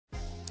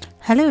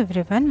Hello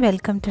everyone,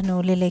 welcome to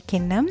நூலிலை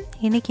கிண்ணம்.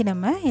 இன்னைக்கு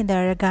நம்ம இந்த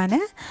அழகான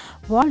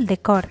வால்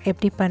டெக்கார்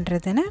எப்படி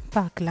பண்றதுன்னு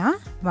பார்க்கலாம்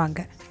வாங்க.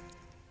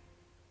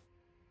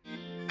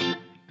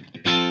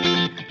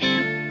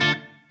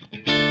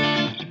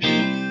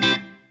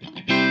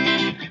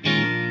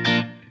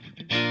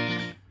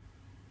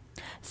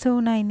 ஸோ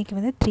நான் இன்றைக்கி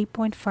வந்து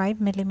 3.5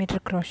 mm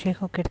crochet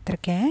hook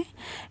எடுத்திருக்கேன்.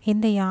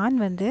 இந்த யான்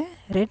வந்து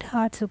ரெட்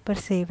ஹார்ட்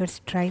சூப்பர் சேவர்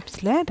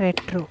ஸ்ட்ரைப்ஸில்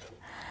ரெட் ரூ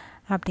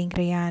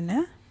அப்படிங்கிற யான்.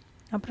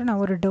 அப்புறம் நான்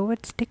ஒரு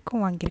டோவட்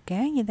ஸ்டிக்கும்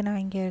வாங்கியிருக்கேன். இது நான்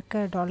இங்கே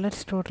இருக்க டாலர்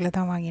ஸ்டோரில்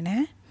தான்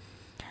வாங்கினேன்.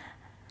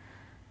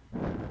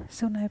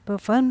 ஸோ நான் இப்போ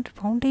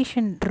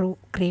ஃபவுண்டேஷன் ரோ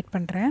க்ரியேட்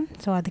பண்ணுறேன்.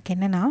 ஸோ அதுக்கு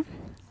என்னென்னா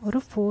ஒரு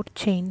 4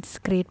 செயின்ஸ்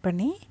க்ரியேட்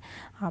பண்ணி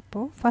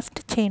அப்போது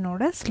ஃபஸ்ட்டு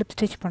செயினோட ஸ்லிப்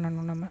ஸ்டிச்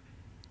பண்ணணும் நம்ம.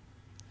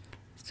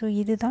 ஸோ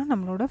இதுதான்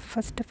நம்மளோட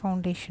ஃபஸ்ட்டு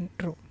ஃபவுண்டேஷன்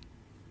ரோ.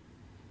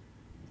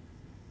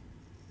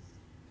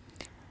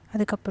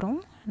 அதுக்கப்புறம்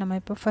நம்ம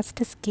இப்போ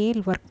ஃபஸ்ட்டு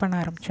ஸ்கேல் ஒர்க்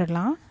பண்ண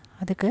ஆரம்பிச்சிடலாம்.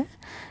 அதுக்கு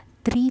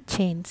 3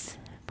 செயின்ஸ்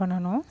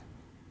பண்ணணும்.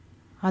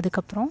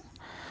 அதுக்கப்புறம்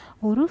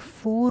ஒரு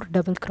 4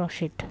 டபுள்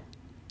க்ரோஷெட்,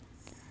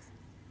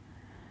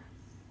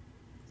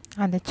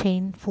 அந்த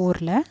செயின்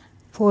 4ல்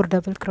 4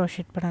 டபுள்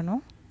க்ரோஷெட்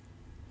பண்ணணும்.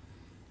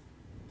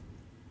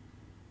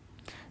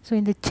 ஸோ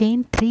இந்த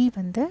செயின் 3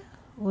 வந்து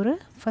ஒரு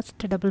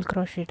ஃபஸ்ட் டபுள்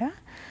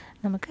க்ரோஷெட்டாக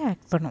நமக்கு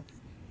ஆக்ட் பண்ணும்.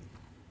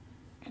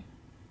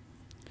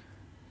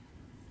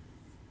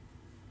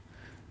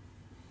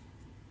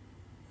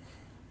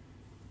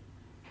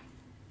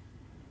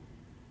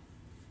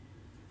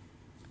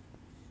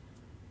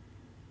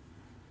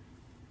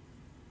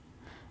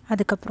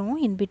 அதுக்கப்புறம்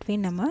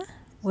இன்பிட்வீன் நம்ம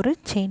ஒரு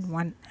செயின்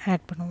 1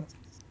 ஆட் பண்ணுவோம்.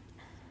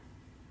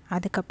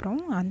 அதுக்கப்புறம்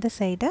அந்த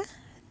சைடை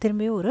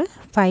திரும்பி ஒரு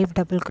 5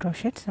 டபுள்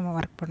க்ரோஷெட்ஸ் நம்ம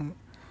ஒர்க் பண்ணுவோம்.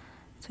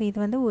 ஸோ இது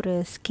வந்து ஒரு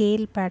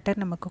ஸ்கேல்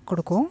பேட்டர்ன் நமக்கு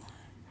கொடுக்கும்.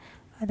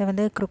 அதை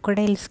வந்து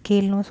crocodile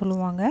ஸ்கேல்னு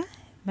சொல்லுவாங்க,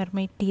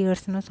 mermaid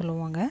tearsனு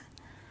சொல்லுவாங்க.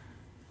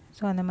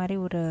 ஸோ அந்த மாதிரி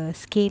ஒரு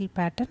ஸ்கேல்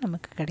பேட்டர்ன்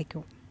நமக்கு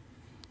கிடைக்கும்.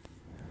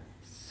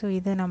 ஸோ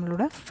இது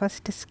நம்மளோட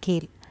ஃபஸ்ட்டு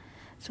ஸ்கேல்.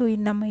 ஸோ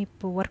நம்ம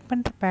இப்போ ஒர்க்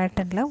பண்ணுற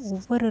பேட்டர்னில்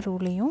ஒவ்வொரு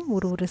ரோலையும்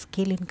ஒரு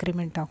ஸ்கேல்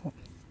இன்க்ரிமெண்ட் ஆகும்.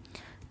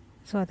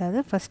 ஸோ அதாவது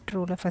first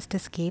ரோவில்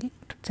first scale,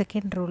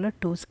 second ரோவில்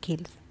 2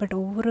 scales. But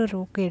ஒவ்வொரு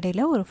ரோக்கு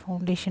இடையில் ஒரு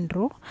ஃபவுண்டேஷன்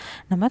ரோ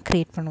நம்ம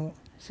க்ரியேட் பண்ணுவோம்.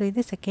 ஸோ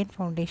இது செகண்ட்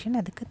ஃபவுண்டேஷன்.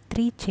 அதுக்கு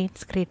 3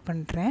 செயின்ஸ் க்ரியேட்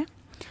பண்ணுறேன்.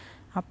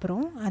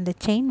 அப்புறம் அந்த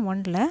செயின்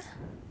 1ல்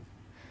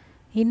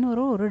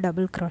இன்னொரு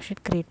டபுள்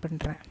க்ரோஷெட் க்ரியேட்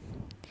பண்ணுறேன்.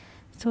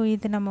 ஸோ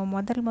இது நம்ம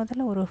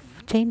முதல்ல ஒரு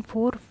செயின்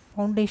 4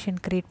 ஃபவுண்டேஷன்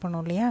க்ரியேட்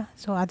பண்ணோம் இல்லையா?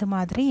 ஸோ அது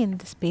மாதிரி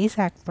இந்த ஸ்பேஸ்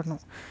ஆக்ட்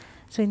பண்ணும்.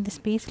 ஸோ இந்த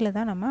ஸ்பேஸில்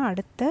தான் நம்ம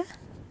அடுத்த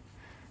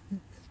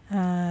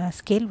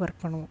ஸ்கேல்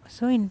ஒர்க் பண்ணுவோம்.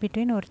 ஸோ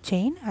இன்பிட்வீன் ஒரு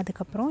செயின்,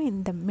 அதுக்கப்புறம்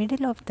இந்த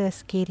மிடில் ஆஃப் த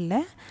ஸ்கேலில்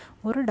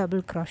ஒரு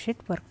டபுள்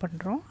க்ரோஷெட் ஒர்க்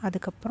பண்ணுறோம்.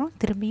 அதுக்கப்புறம்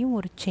திரும்பியும்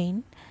ஒரு செயின்,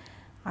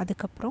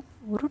 அதுக்கப்புறம்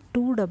ஒரு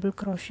 2 டபுள்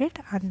க்ரோஷெட்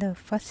அந்த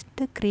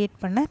ஃபஸ்ட்டு க்ரியேட்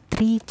பண்ண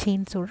 3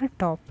 செயின்ஸோட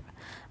டாப்,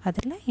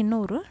 அதில்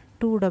இன்னொரு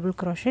 2 டபுள்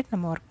க்ரோஷெட்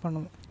நம்ம ஒர்க்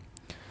பண்ணுவோம்.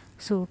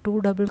 So 2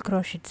 double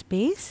crochet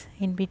space,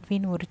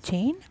 in between ஒரு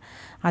செயின்,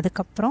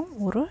 அதுக்கப்புறம்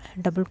ஒரு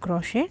டபுள்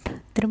க்ரோஷெட்,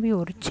 திரும்பி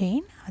ஒரு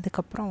செயின்,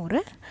 அதுக்கப்புறம் ஒரு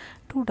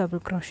 2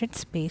 டபுள் க்ரோஷெட்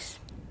ஸ்பேஸ்.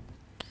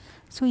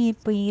 ஸோ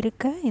இப்போ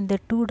இருக்க இந்த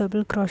 2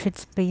 டபுள்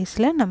க்ரோஷெட்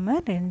ஸ்பேஸில் நம்ம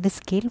 2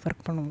 ஸ்கேல்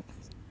ஒர்க் பண்ணுவோம்.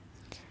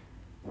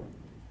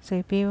 ஸோ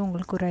இப்போயே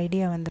உங்களுக்கு ஒரு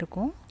ஐடியா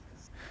வந்திருக்கும்.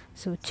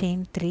 ஸோ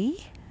செயின் 3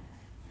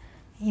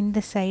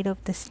 இந்த சைட்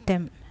ஆஃப் த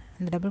ஸ்டெம்,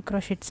 அந்த டபுள்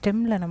க்ரோஷெட்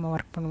ஸ்டெம்மில் நம்ம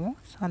ஒர்க் பண்ணுவோம்.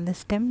 ஸோ அந்த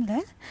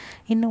ஸ்டெம்மில்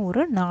இன்னும்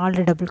ஒரு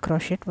 4 டபுள்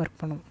க்ரோஷெட்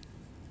ஒர்க் பண்ணுவோம்.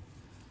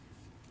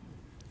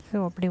 ஸோ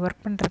அப்படி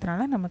ஒர்க்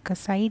பண்ணுறதுனால நமக்கு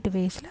சைடு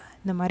வேஸில்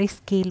இந்த மாதிரி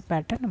ஸ்கேல்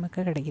பேட்டர்ன்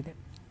நமக்கு கிடைக்குது.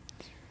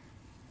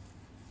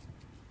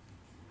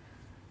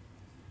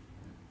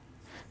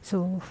 ஸோ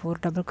 4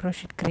 டபுள்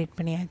க்ரோஷெட் க்ரியேட்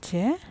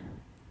பண்ணியாச்சு.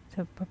 ஸோ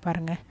இப்போ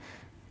பாருங்கள்,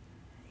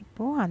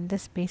 இப்போது அந்த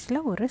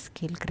ஸ்பேஸில் ஒரு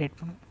ஸ்கேல் க்ரியேட்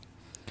பண்ணுவோம்.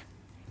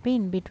 இப்போ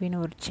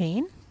இன்பிட்வீன் ஒரு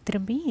செயின்,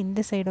 திரும்பி இந்த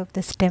சைடு ஆஃப்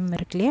த ஸ்டெம்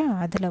இருக்கு இல்லையா,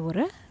 அதில்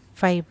ஒரு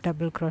 5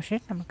 டபுள்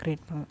க்ரோஷெட் நம்ம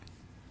க்ரியேட் பண்ணுவோம்.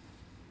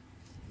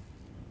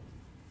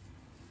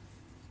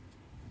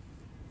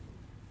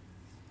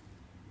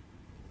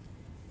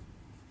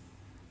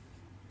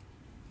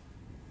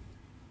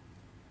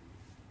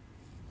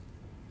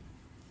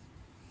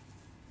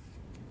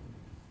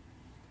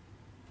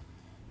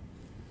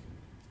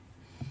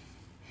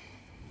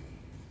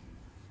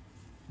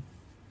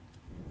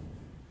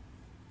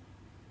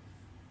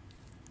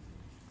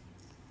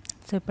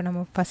 ஸோ இப்போ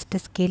நம்ம ஃபஸ்ட்டு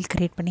ஸ்கேல்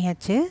க்ரியேட்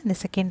பண்ணியாச்சு இந்த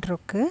செகண்ட்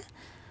ரோக்கு.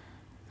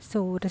 ஸோ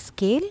ஒரு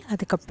ஸ்கேல்,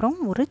 அதுக்கப்புறம்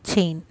ஒரு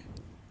செயின்,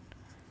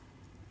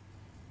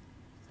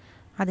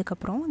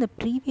 அதுக்கப்புறம் இந்த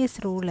ப்ரீவியஸ்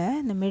ரோவில்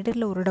இந்த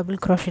மிடில் ஒரு டபுள்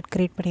க்ரோஷெட்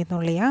க்ரியேட்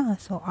பண்ணியிருந்தோம் இல்லையா?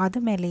 ஸோ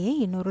அது மேலேயே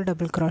இன்னொரு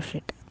டபுள்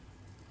க்ரோஷெட்,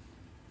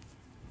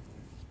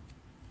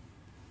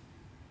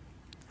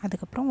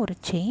 அதுக்கப்புறம் ஒரு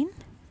செயின்,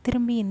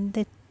 திரும்பி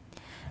இந்த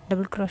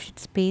டபுள்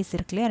க்ரோஷெட் ஸ்பேஸ்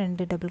இருக்கு இல்லையா,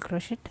 2 டபுள்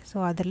க்ரோஷெட். ஸோ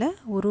அதில்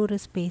ஒரு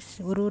ஸ்பேஸ்,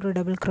 ஒரு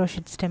double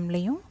crochet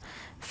ஸ்டெம்லேயும்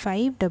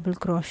 5 double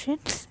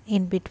crochets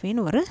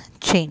in between ஒரு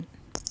செயின்.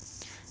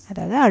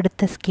 அதாவது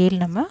அடுத்த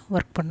ஸ்கேல் நம்ம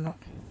ஒர்க் பண்ணோம்.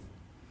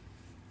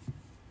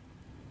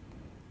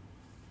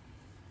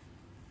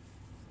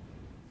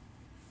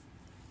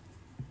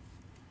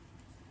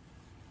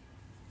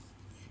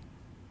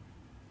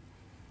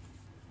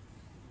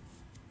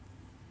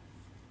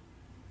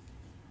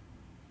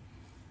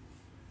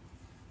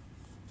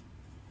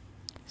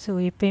 ஸோ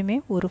எப்பயுமே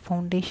ஒரு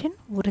ஃபவுண்டேஷன்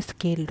ஒரு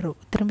ஸ்கேல் ரோ,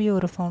 திரும்பி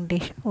ஒரு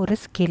ஃபவுண்டேஷன் ஒரு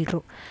ஸ்கேல் ரோ,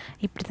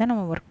 இப்படி தான்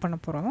நம்ம ஒர்க் பண்ண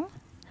போகிறோம்.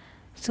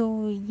 ஸோ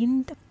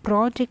இந்த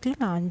ப்ராஜெக்டில்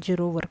நான் 5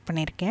 ரோ ஒர்க்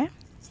பண்ணியிருக்கேன்.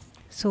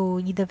 ஸோ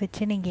இதை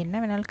வச்சு நீங்கள்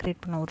என்ன வேணாலும்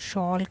க்ரியேட் பண்ணலாம். ஒரு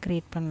ஷால்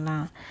க்ரியேட்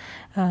பண்ணலாம்,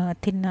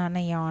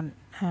 தின்னான யான்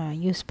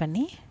யூஸ்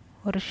பண்ணி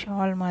ஒரு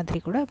ஷால்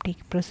மாதிரி கூட அப்படி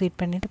ப்ரொசீட்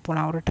பண்ணிட்டு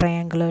போகலாம். ஒரு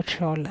ட்ரையாங்குலர்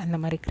ஷால் அந்த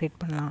மாதிரி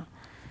க்ரியேட் பண்ணலாம்.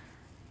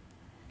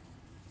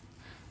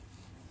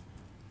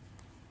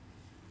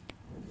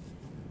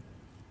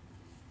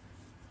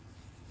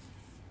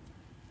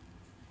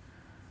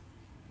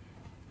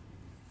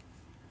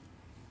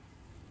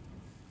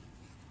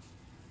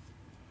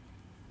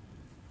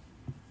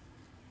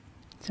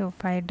 ஸோ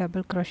 5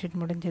 டபுள் crochet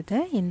முடிஞ்சது,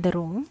 இந்த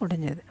ரோவும்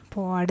முடிஞ்சது.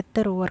 இப்போது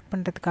அடுத்த ரோ ஒர்க்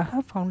பண்ணுறதுக்காக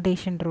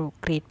ஃபவுண்டேஷன் ரோ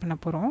க்ரியேட் பண்ண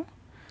போகிறோம்.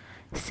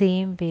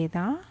 சேம் வே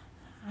தான்,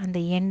 அந்த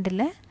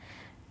எண்டில்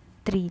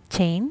 3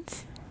 செயின்ஸ்,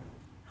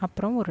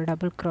 அப்புறம் ஒரு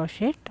double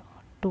crochet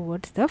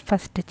towards the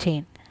first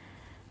chain,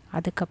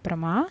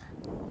 அதுக்கப்புறமா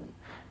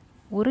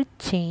ஒரு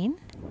செயின்,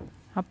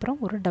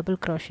 அப்புறம் ஒரு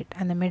டபுள் crochet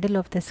அந்த மிடில்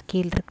ஆஃப் த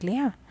ஸ்கேல் இருக்கு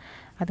இல்லையா,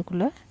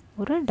 அதுக்குள்ளே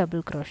ஒரு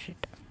டபுள்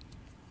crochet,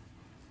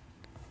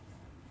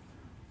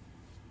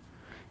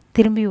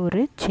 திரும்பி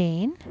ஒரு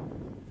செயின்,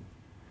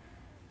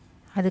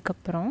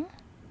 அதுக்கப்புறம்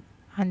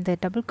அந்த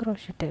டபுள்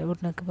crochet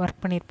ஒன்றுக்கு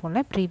ஒர்க் பண்ணியிருப்போம்ல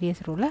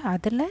ப்ரீவியஸ் ரோவில்,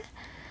 அதில்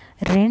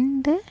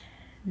 2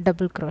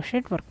 டபுள்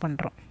crochet ஒர்க்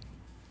பண்ணுறோம்.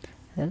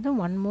 அதாவது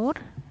 1 மோர்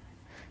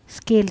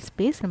ஸ்கேல்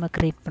ஸ்பேஸ் நம்ம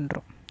க்ரியேட்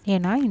பண்ணுறோம்.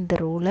 ஏன்னா இந்த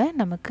ரோவில்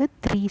நமக்கு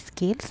 3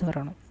 ஸ்கேல்ஸ்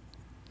வரணும்.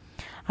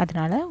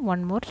 அதனால்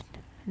 1 மோர்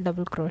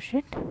டபுள்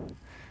crochet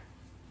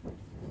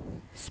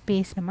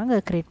ஸ்பேஸ் நம்ம அங்கே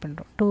க்ரியேட்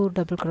பண்ணுறோம். 2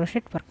 டபுள்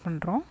crochet ஒர்க்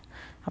பண்ணுறோம்.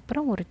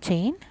 அப்புறம் ஒரு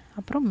செயின்,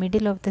 அப்புறம்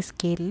மிடில் ஆஃப் த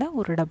ஸ்கேலில்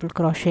ஒரு டபுள்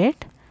crochet,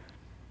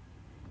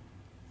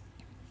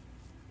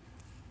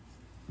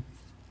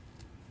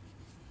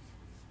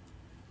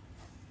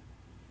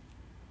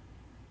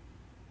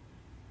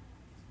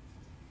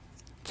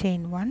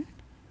 செயின் 1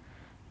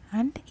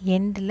 அண்ட்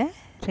எண்டில்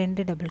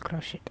 2 டபுள்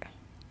crochet.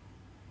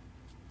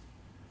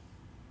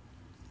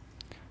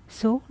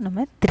 ஸோ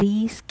நம்ம 3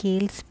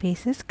 ஸ்கேல்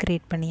ஸ்பேசஸ்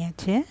க்ரியேட்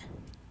பண்ணியாச்சு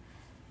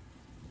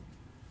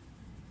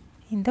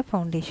இந்த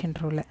ஃபவுண்டேஷன்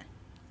ரோவில்.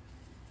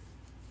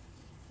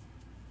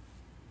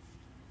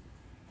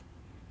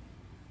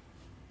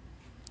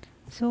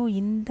 ஸோ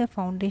இந்த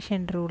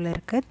ஃபவுண்டேஷன் ரோவில்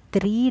இருக்க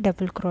 3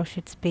 டபுள்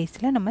crochet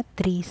ஸ்பேஸில் நம்ம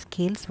 3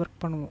 ஸ்கேல்ஸ்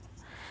ஒர்க் பண்ணுவோம்.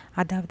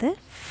 அதாவது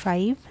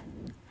 5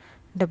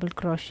 double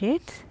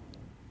crochets,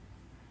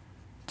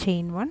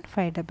 chain 1,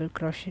 5 double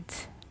crochets,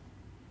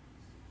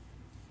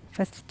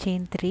 first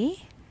chain 3,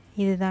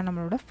 இதுதான்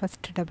நம்மளோட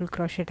ஃபஸ்ட் டபுள்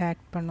crochet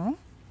ஆக்ட் பண்ணும்.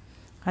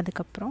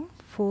 அதுக்கப்புறம்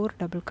 4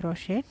 டபுள்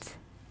crochets,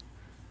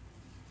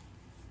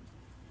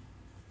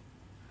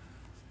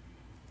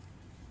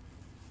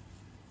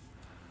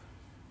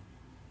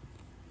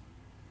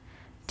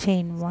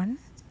 chain 1,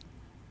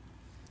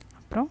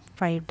 அப்புறம்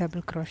 5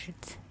 டபுள்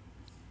crochets.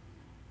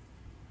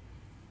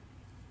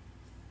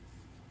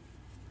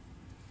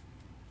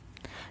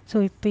 ஸோ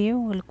இப்போயே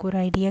உங்களுக்கு ஒரு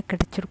ஐடியா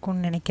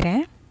கிடச்சிருக்கும்னு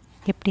நினைக்கிறேன்,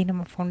 எப்படி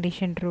நம்ம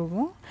ஃபவுண்டேஷன்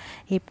ரோவும்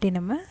எப்படி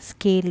நம்ம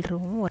ஸ்கேல்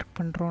ரோவும் ஒர்க்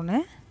பண்ணுறோன்னு.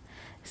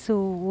 ஸோ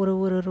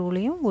ஒரு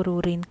ரோலையும்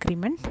ஒரு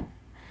இன்க்ரிமெண்ட்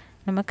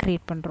நம்ம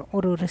க்ரியேட் பண்ணுறோம்.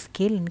 ஒரு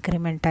ஸ்கேல்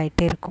இன்க்ரிமெண்ட்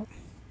ஆகிட்டே இருக்கும்.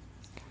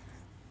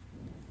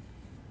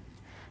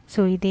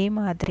 ஸோ இதே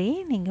மாதிரி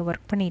நீங்கள்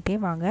ஒர்க் பண்ணிகிட்டே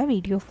வாங்க,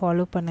 வீடியோ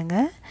ஃபாலோ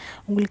பண்ணுங்கள்.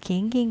 உங்களுக்கு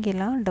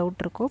எங்கெங்கெல்லாம்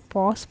டவுட் இருக்கோ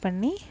பாஸ்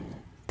பண்ணி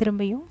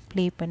திரும்பியும்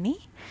ப்ளே பண்ணி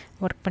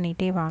ஒர்க்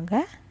பண்ணிகிட்டே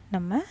வாங்க.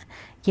 நம்ம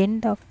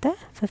end of the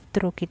 5th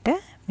row கிட்ட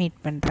மீட்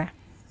பண்ணுறேன்.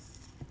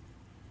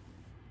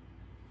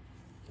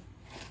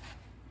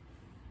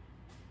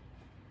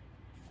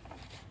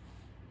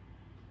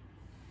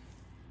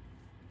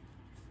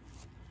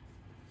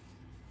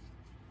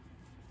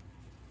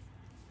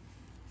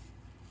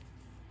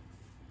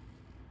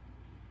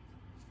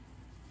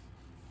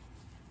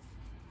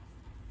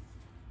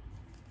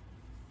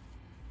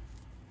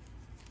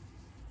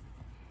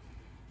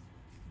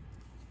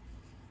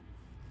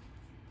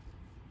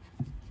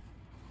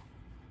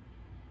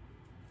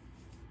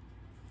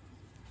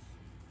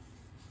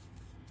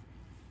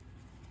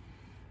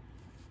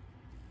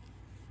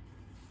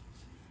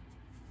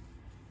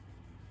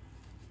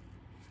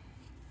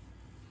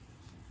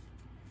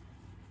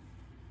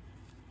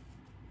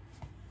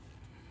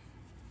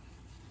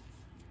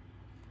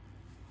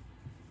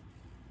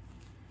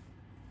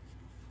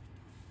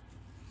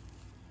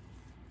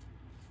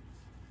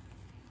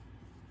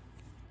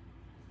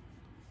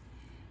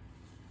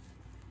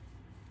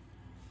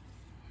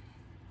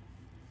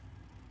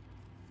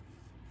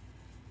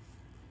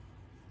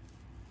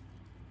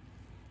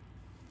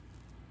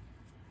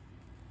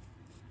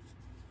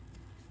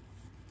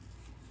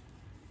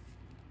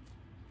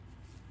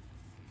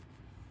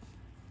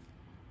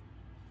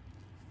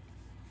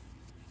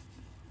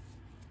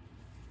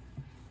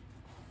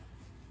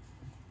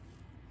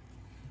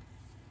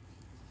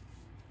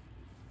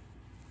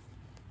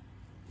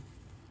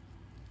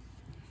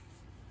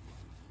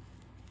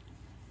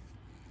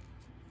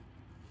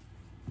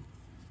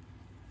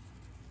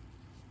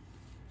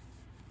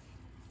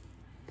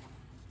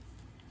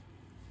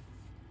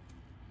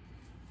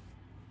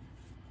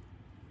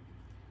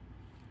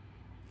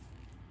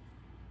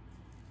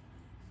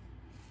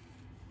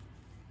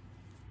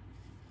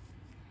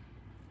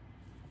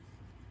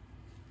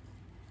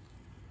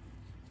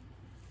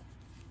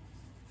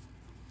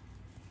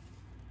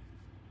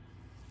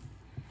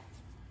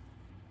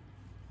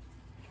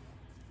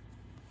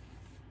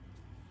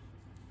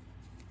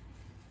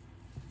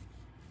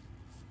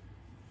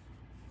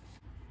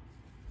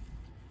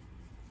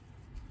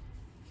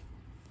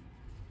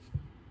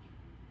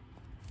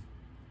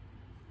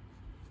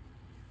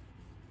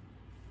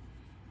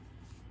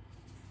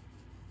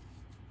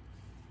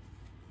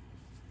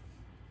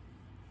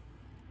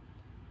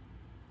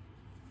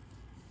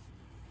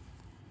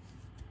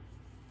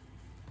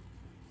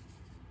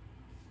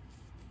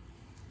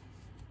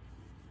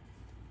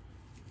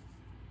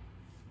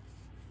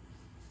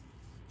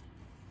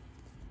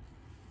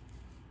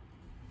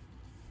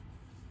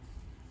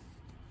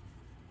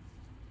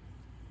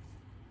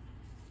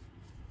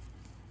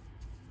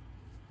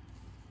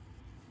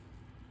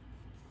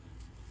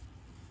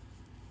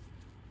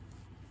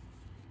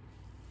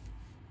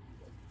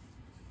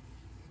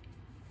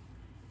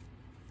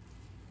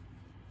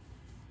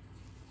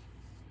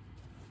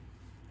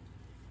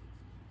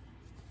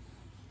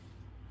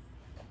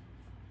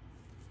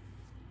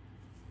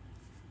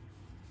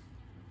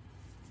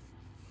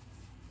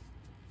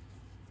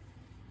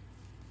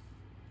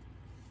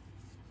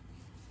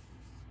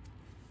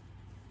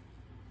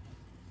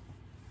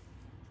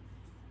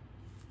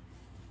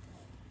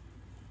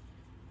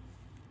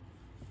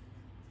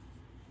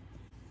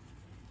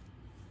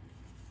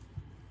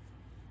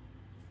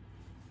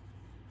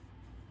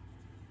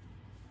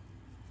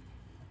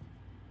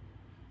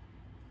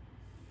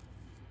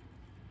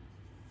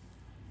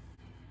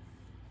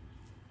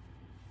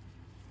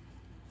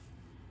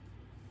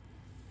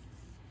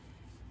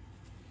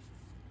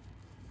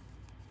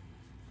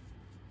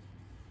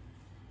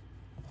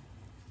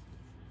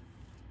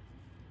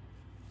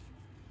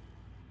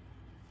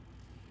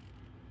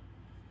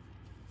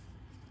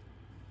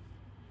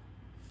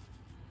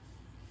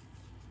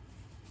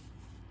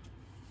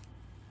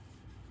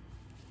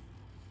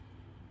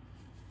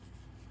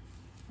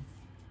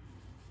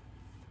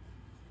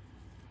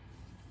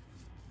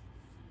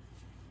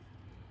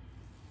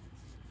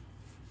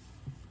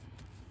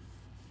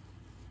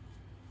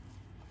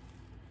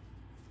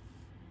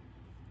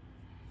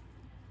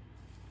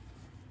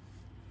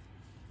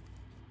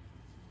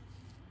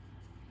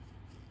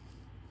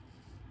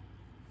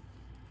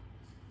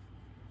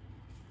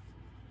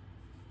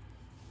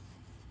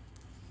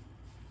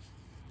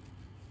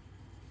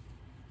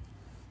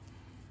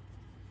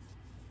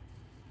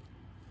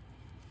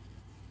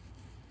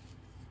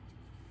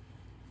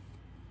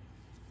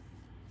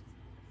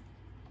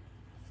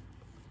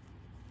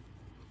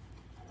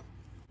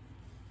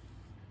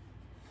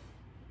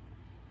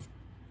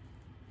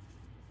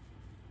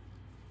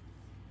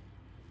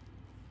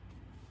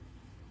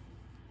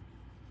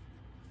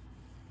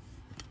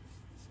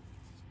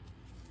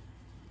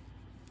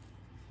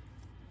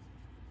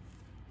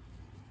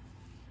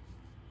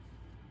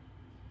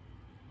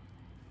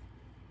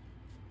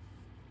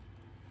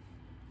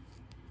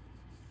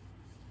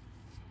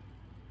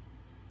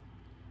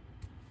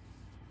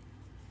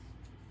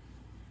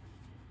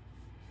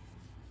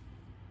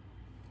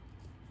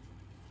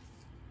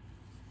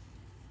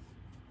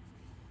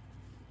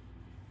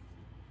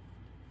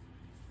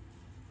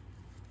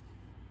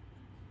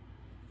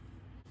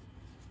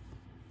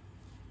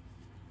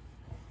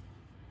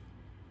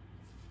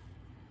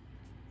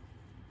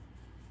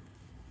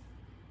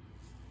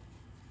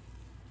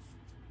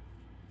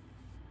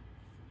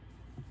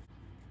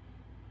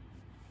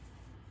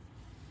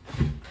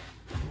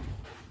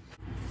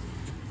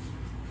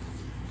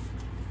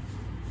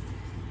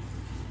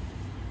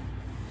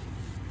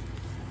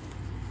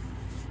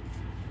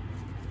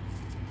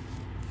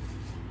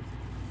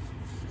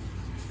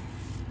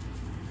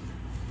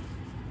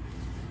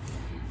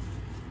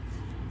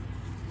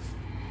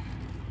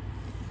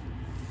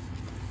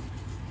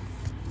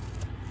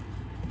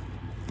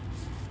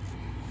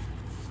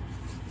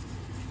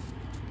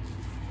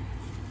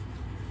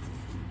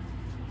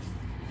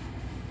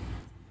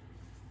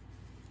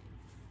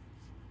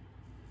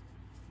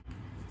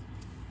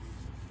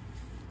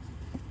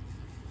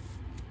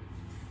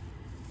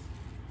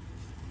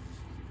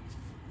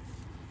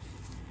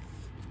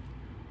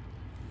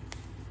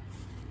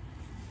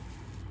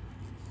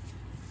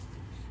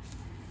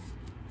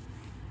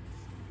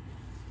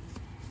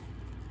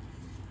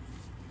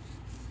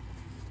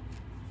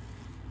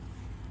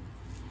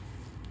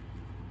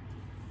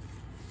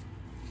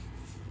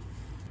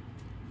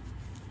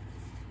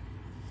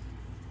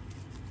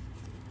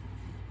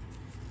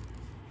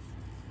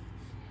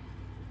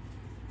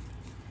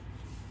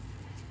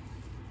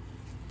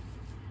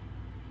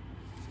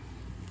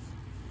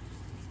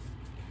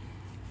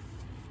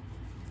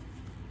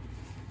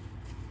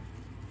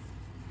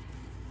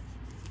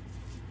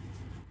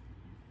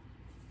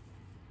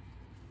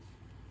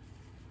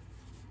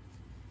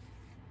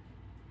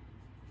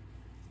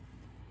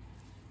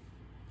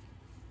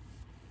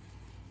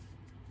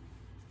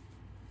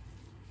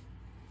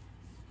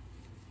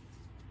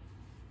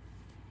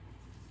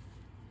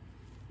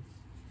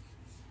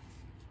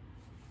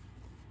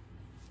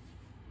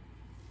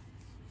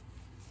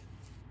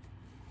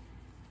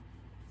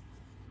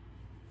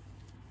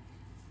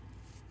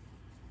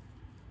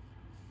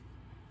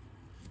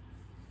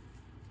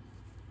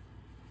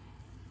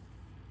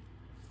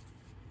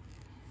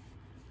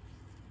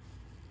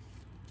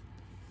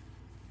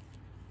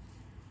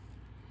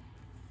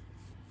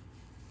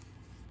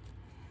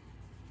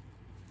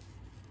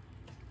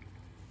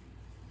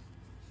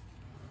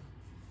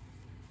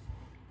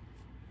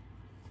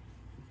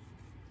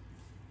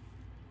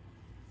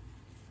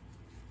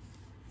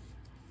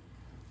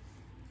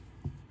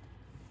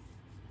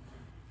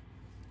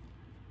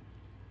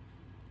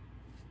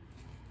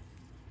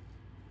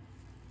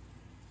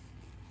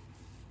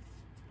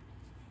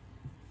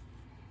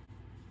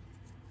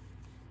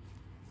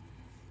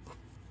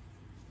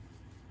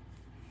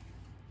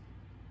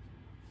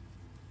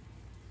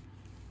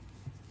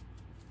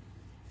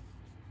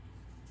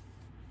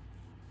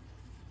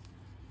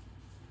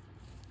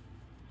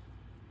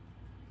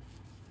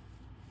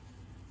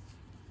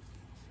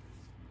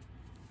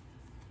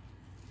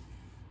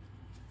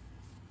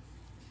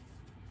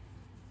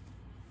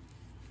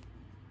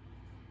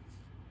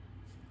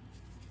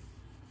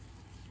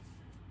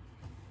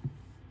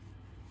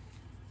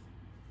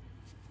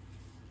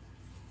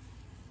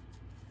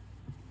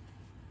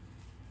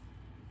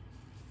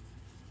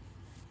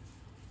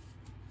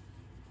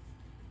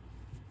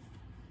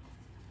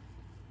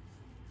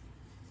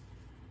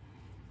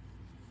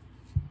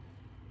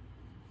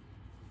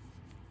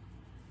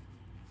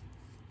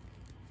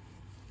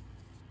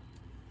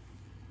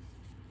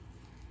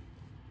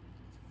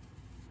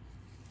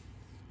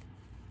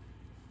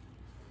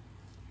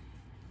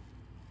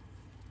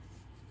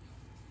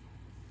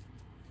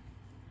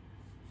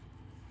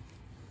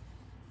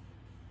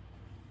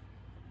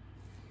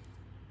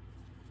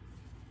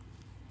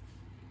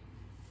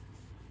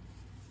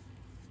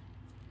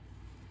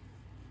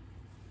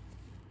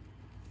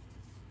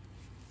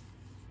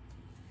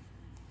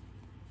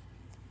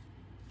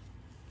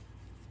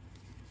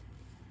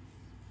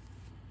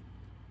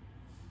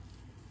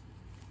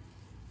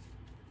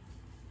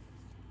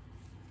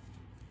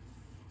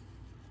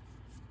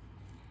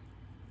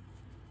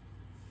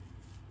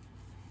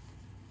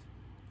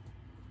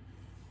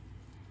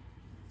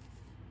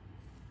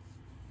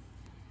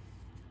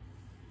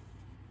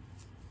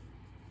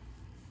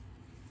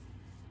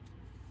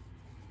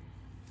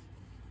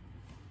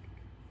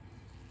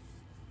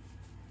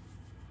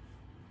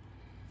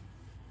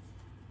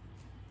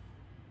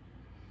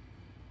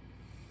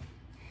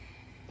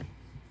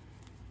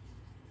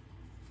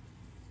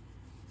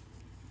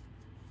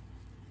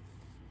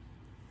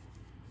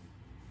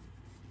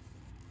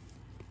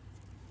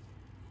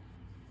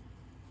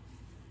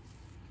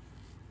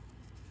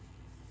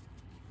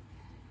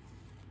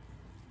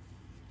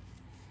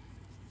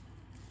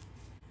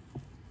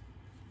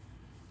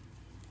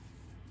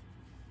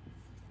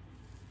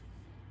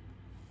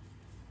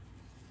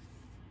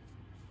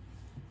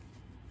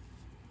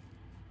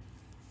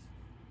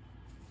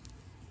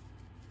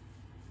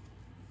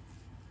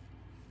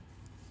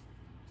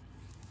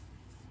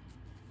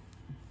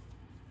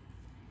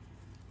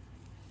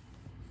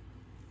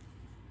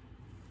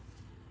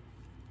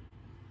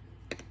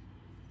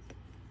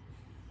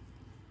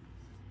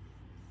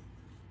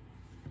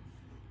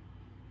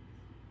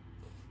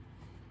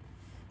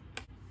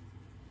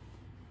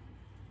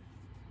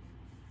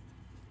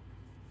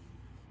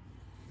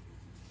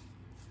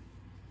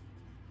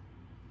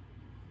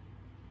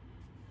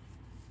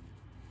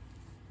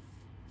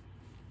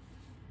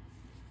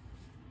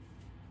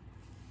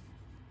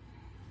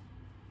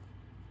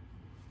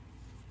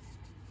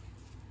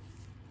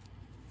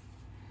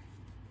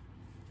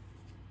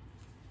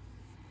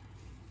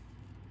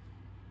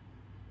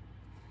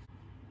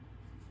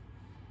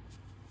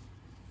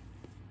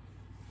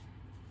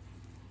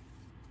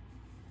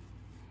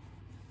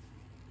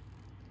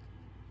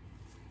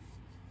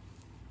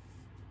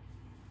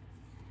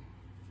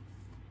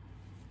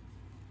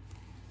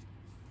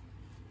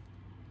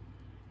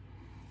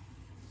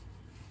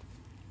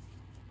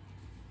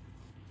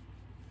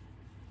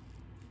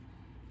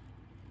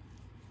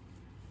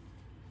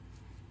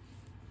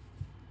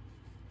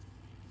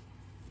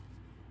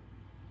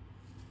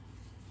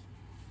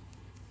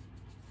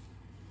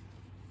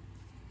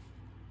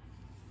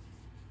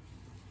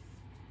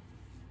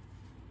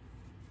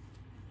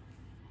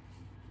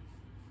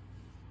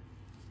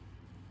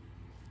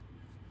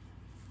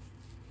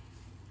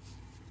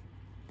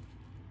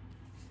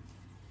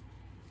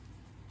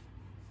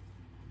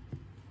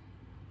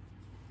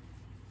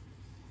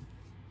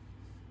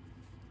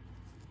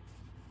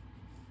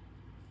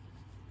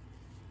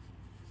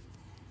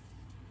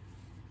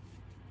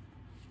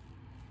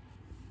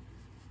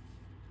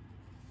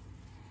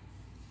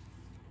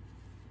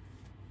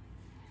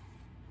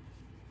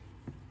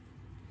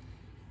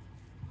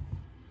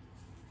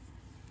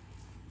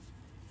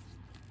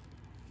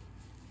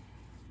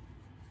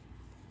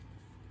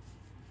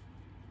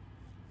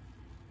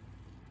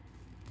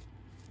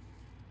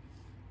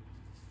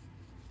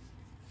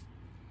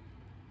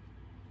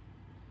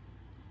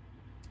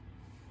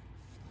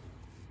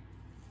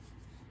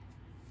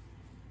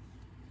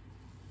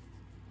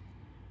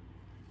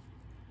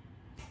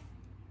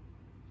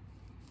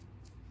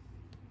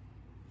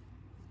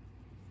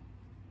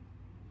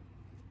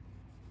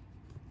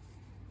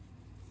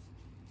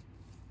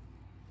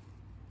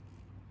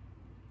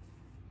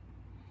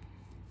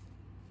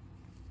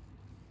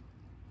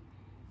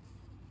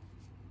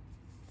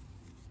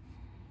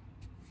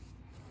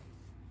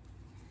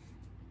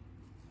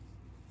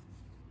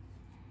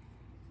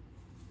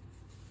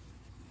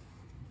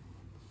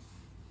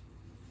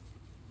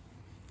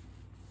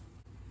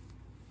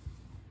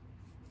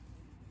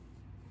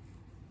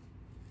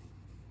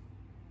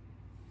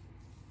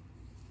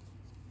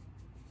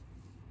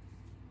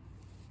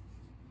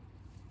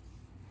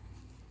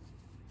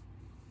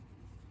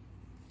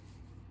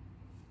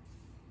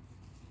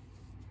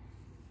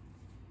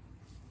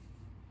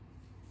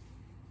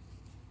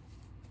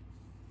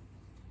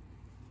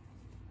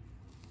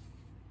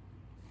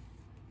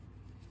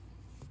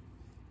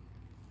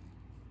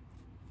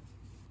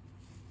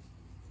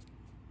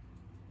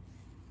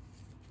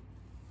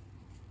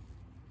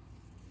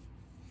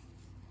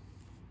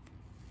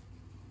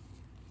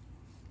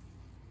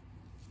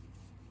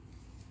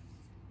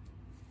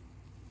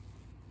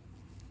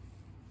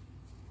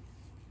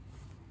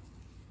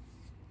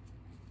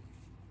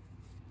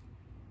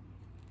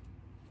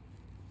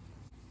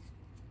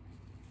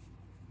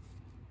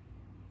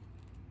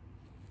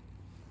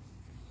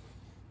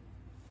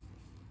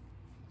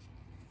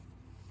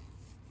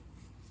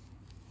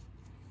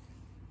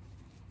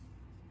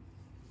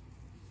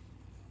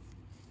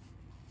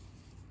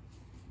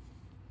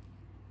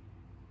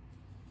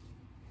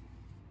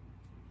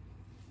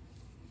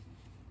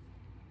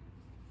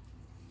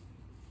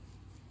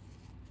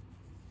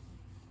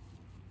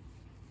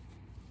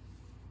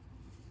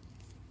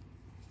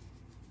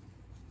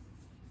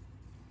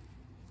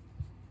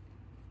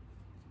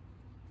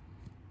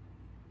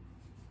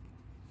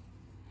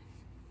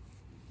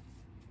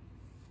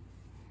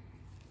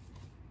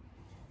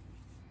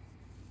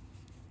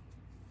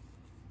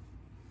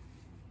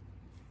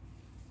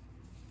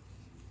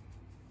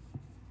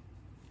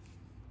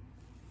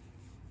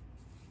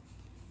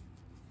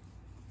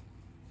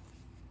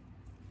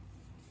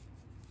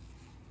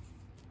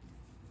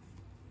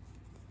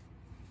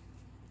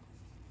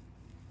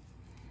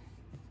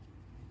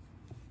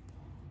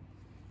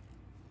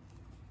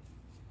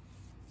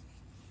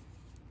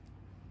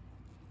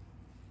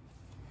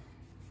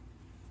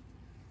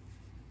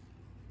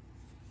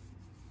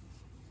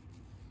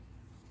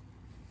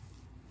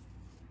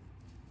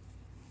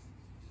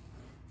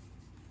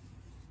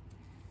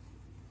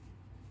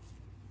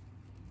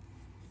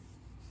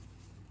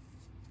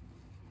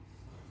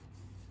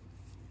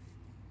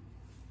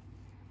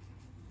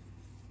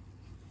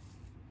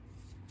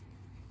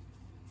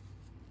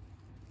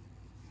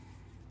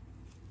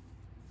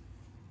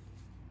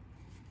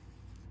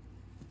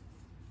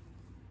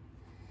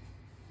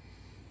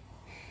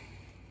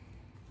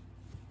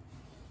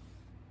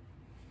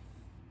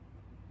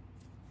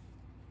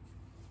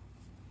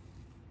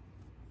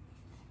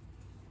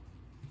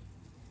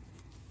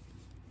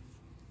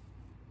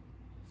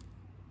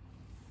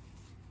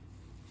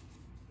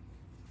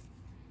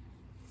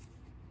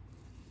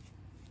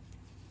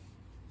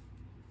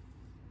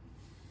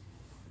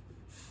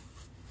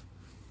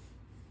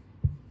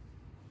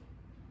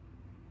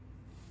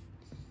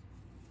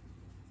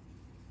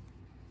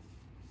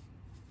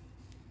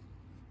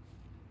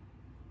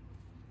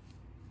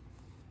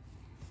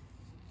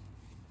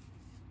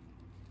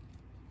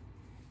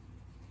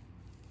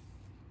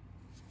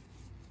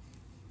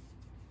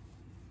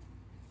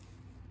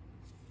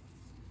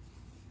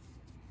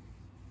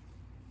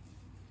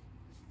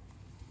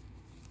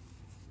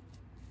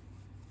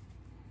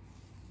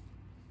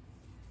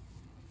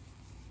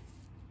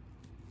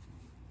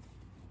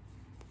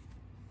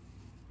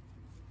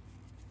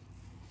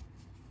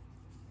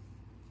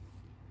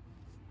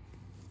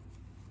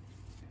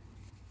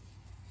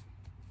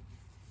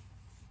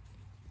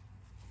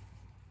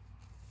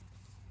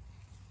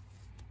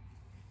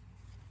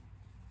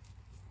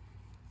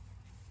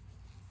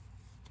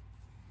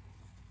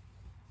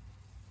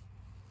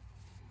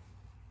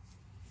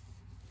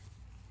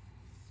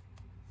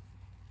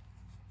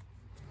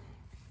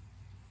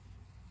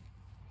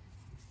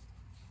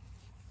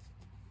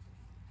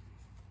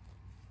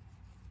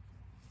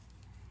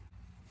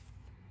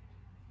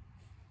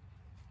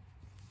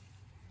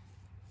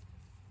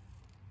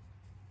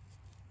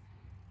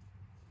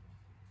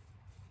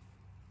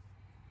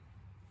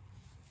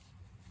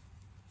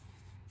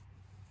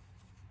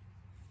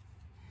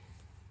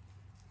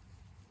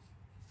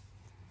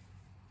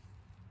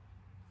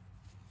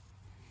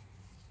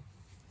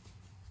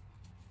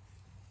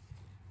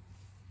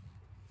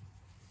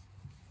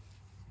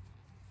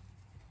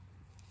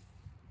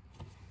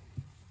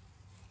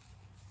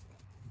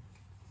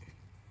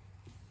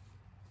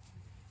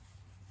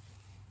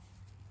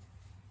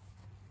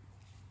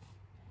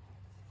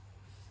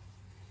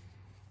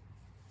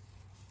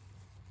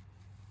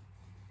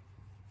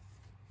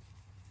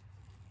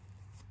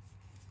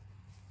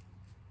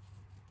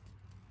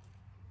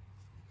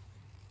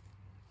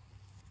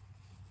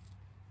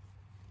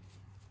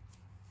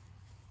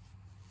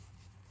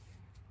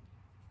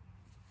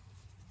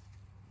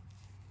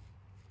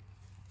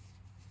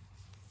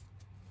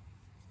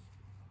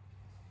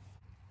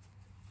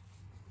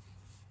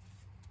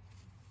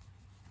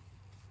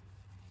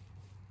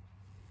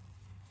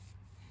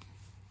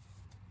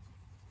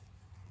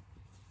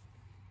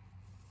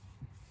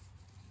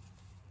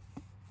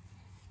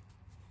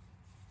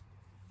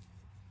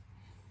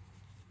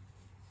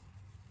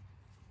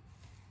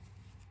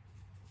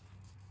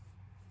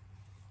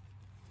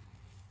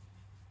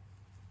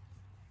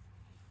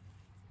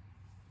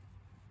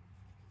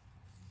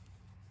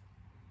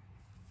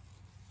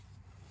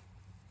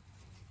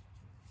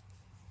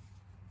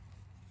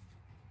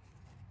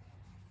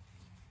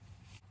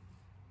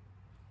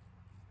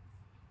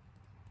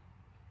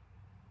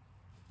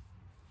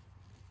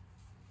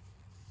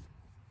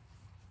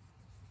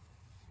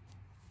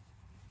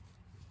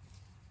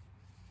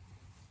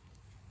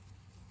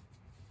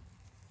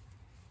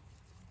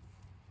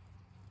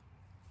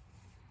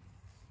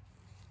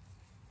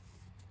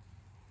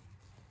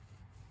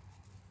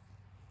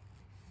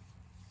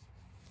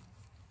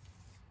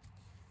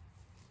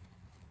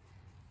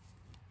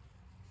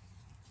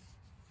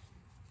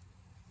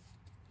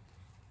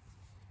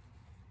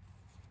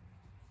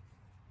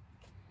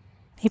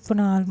 இப்போ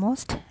நான்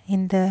ஆல்மோஸ்ட்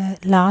இந்த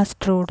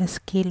லாஸ்ட் ரோட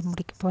ஸ்கேல்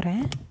முடிக்க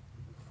போகிறேன்.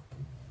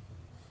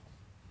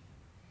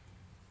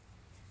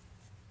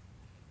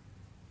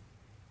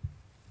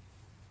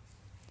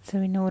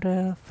 ஸோ இன்னும் ஒரு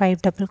 5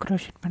 டபுள்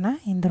க்ரோஷெட்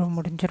பண்ணால் இந்த ரோ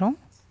முடிஞ்சிடும்.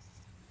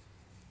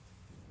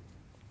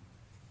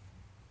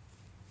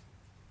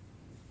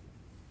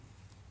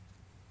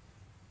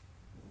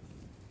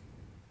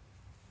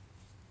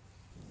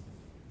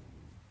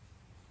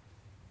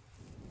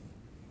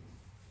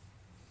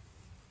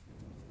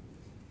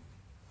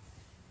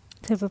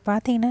 ஸோ இப்போ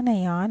பார்த்தீங்கன்னா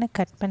நான் யானை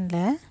கட் பண்ணல.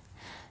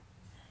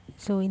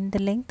 ஸோ இந்த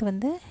லெங்த்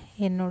வந்து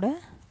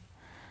என்னோடய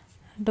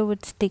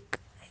டோவட்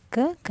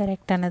ஸ்டிக்கு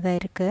கரெக்டானதாக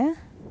இருக்குது.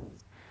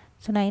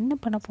 ஸோ நான் என்ன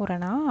பண்ண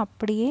போகிறேன்னா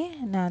அப்படியே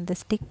நான் அந்த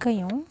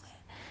ஸ்டிக்கையும்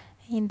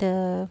இந்த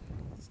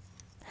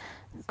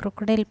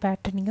crocodile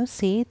பேட்டர்னையும்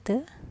சேர்த்து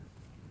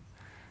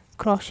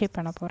க்ராஷே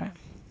பண்ண போகிறேன்.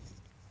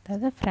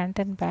 அதாவது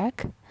ஃப்ரண்ட் அண்ட்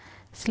பேக்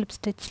ஸ்லிப்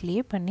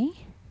ஸ்டிச்லேயே பண்ணி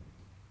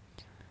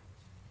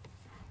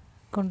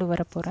கொண்டு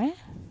வர போகிறேன்.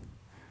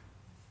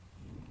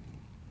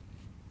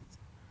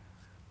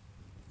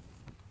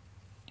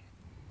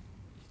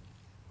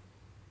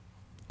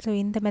 ஸோ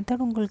இந்த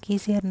மெத்தட் உங்களுக்கு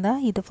ஈஸியாக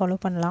இருந்தால் இதை ஃபாலோ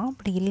பண்ணலாம்.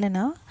 அப்படி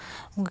இல்லைன்னா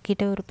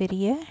உங்கள்கிட்ட ஒரு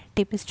பெரிய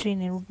டெபிஸ்ட்ரி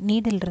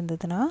நீடில்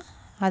இருந்ததுன்னா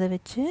அதை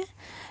வச்சு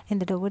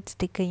இந்த டோவட்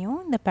ஸ்டிக்கையும்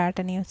இந்த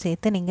பேட்டர்னையும்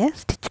சேர்த்து நீங்கள்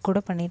ஸ்டிச்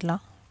கூட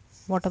பண்ணிடலாம்.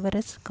 What ever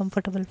is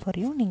comfortable for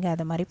you, நீங்கள்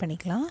அதை மாதிரி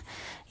பண்ணிக்கலாம்.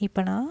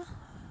 இப்போ நான்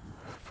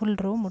ஃபுல்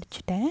ரோ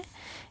முடிச்சிட்டேன்.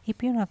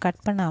 இப்போயும் நான்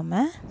கட்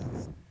பண்ணாமல்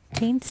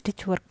செயின்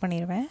ஸ்டிச் ஒர்க்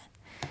பண்ணிடுவேன்.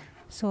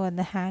 ஸோ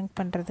அந்த ஹேங்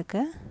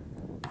பண்ணுறதுக்கு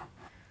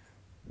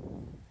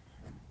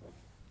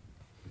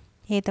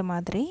ஏற்ற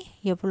மாதிரி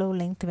எவ்வளோ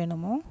லெங்த்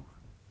வேணுமோ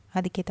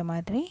அதுக்கேற்ற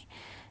மாதிரி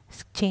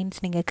செயின்ஸ்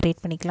நீங்கள்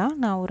க்ரியேட் பண்ணிக்கலாம்.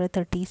 நான் ஒரு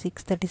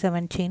 36,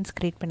 37 செயின்ஸ்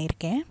க்ரியேட்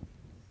பண்ணியிருக்கேன்.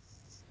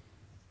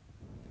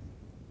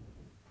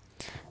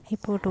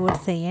 இப்போது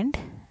டுவர்ட்ஸ் த எண்ட்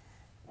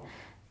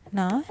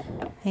நான்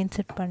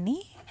இன்சர்ட் பண்ணி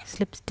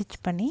ஸ்லிப் ஸ்டிச்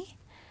பண்ணி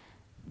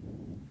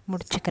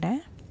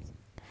முடிச்சுக்கிறேன்.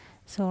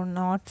 ஸோ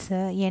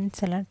நாட்ஸு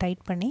எண்ட்ஸ் எல்லாம்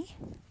டைட் பண்ணி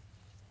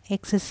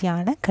எக்ஸஸ்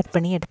யானை கட்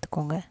பண்ணி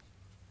எடுத்துக்கோங்க.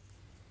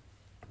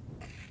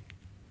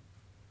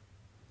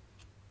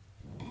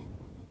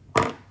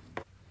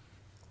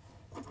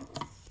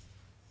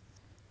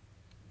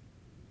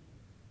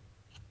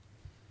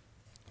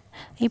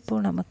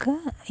 இப்போது நமக்கு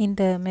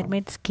இந்த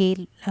மெர்மைட்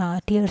ஸ்கேல்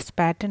டியர்ஸ்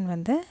பேட்டர்ன்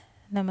வந்து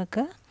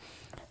நமக்கு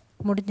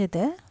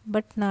முடிஞ்சது.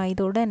 பட் நான்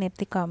இதோடு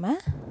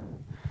நிறுத்திக்காமல்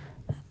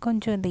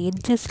கொஞ்சம் இந்த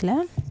எட்ஜஸில்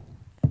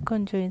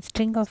கொஞ்சம்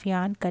ஸ்ட்ரிங் ஆஃப்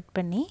yarn கட்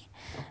பண்ணி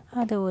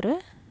அதை ஒரு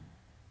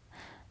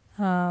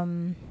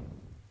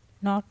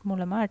நாட்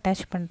மூலமாக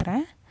அட்டாச்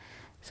பண்ணுறேன்.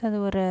 ஸோ அது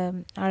ஒரு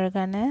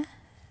அழகான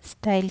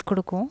ஸ்டைல்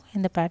கொடுக்கும்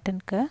இந்த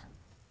பேட்டர்னுக்கு.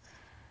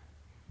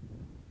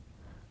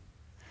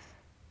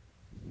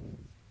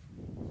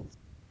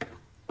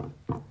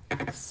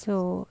 ஸோ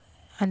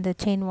அந்த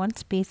செயின் 1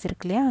 ஸ்பேஸ்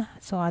இருக்கு இல்லையா,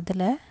 ஸோ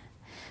அதில்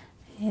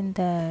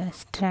இந்த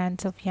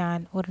ஸ்ட்ராண்ட்ஸ் ஆஃப்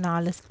yarn ஒரு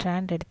 4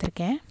 ஸ்ட்ராண்ட்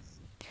எடுத்திருக்கேன்.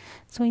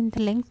 ஸோ இந்த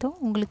லெங்க்த்தும்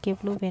உங்களுக்கு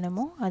எவ்வளோ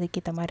வேணுமோ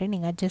அதுக்கேற்ற மாதிரி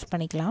நீங்கள் அட்ஜஸ்ட்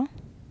பண்ணிக்கலாம்.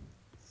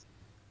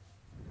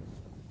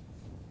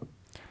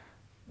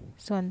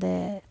 ஸோ அந்த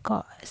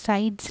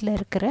சைட்ஸில்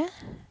இருக்கிற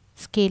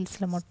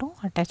ஸ்கேல்ஸில் மட்டும்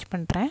அட்டாச்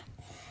பண்ணுறேன்.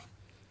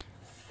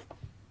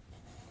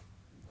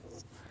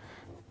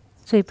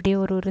 ஸோ இப்படியே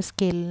ஒரு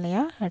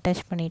ஸ்கேல்லையாக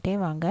அட்டாச் பண்ணிகிட்டே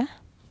வாங்க.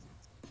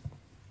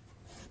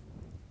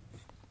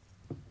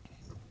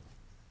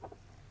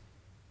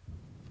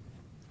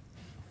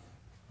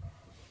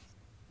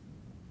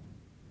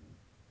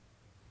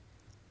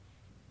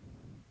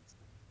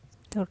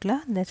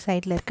 டோட்டலாக இந்த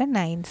சைடில் இருக்க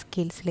 9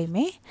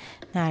 ஸ்கேல்ஸ்லேயுமே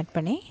நான் ஆட்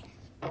பண்ணி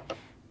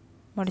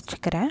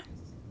முடிச்சுக்கிறேன்.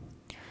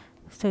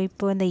 ஸோ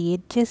இப்போது இந்த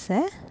எட்ஜஸை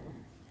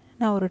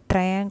நான் ஒரு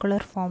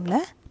ட்ரையாங்குலர்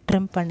ஃபார்மில்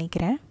ட்ரிம்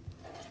பண்ணிக்கிறேன்.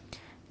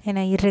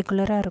 ஏன்னா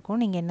இர்ரெகுலராக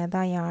இருக்கும். நீங்கள் என்ன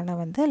தான் யானை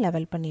வந்து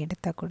லெவல் பண்ணி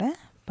எடுத்தால் கூட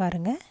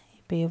பாருங்கள்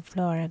இப்போ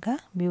எவ்வளோ அழகாக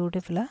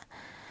பியூட்டிஃபுல்லாக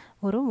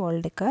ஒரு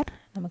வால் டெக்கார்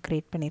நம்ம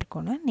க்ரியேட்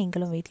பண்ணியிருக்கோன்னு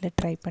நீங்களும் வீட்டில்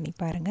ட்ரை பண்ணி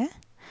பாருங்கள்.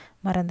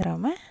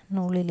 மறந்துடாமல்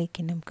நூலிலை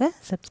கிண்ணம்க்கு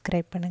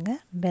சப்ஸ்கிரைப்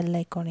பண்ணுங்கள். பெல்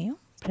ஐக்கானையும்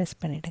ப்ரெஸ்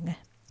பண்ணிவிடுங்க.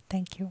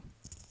 தேங்க்யூ.